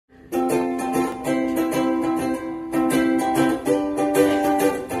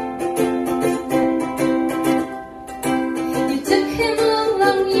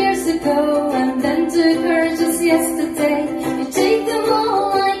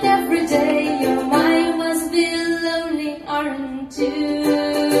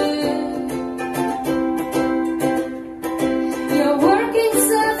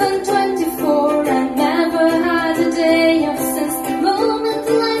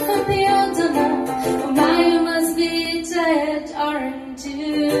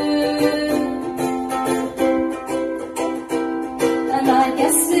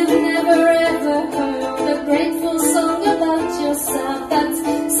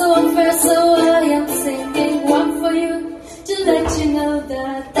know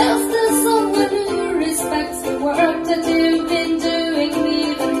that there's still someone who respects the work that you've been doing,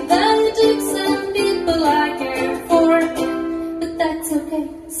 even though you took some people I care for. But that's okay,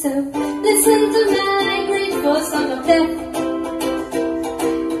 so listen to my grateful song of death.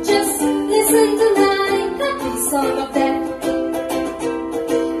 Just listen to my happy song of death.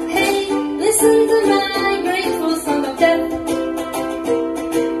 Hey, listen to my grateful song of death.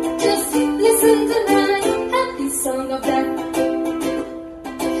 Just listen to my happy song of death.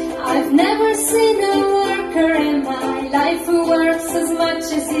 I've never seen a worker in my life who works as much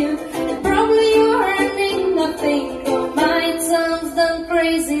as you, and probably you're earning nothing. Oh, my, it sounds done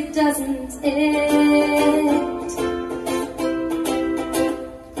crazy, doesn't it?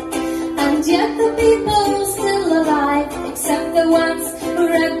 And yet the people still alive, except the ones who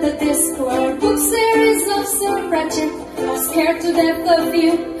read the Discord book series of Sir Pratchett, are scared to death of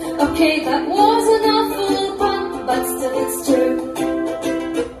you. Okay, that was an awful pun, but still it's true.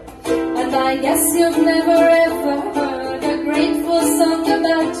 And I guess you've never ever heard a grateful song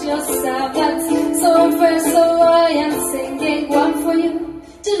about yourself. That's so unfair, so I am singing one for you,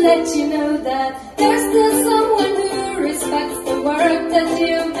 to let you know that there's still someone who respects the work that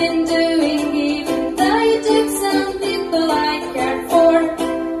you've been doing, even though you took some people I cared for.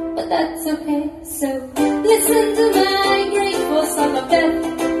 But that's okay, so listen to my grateful song of death.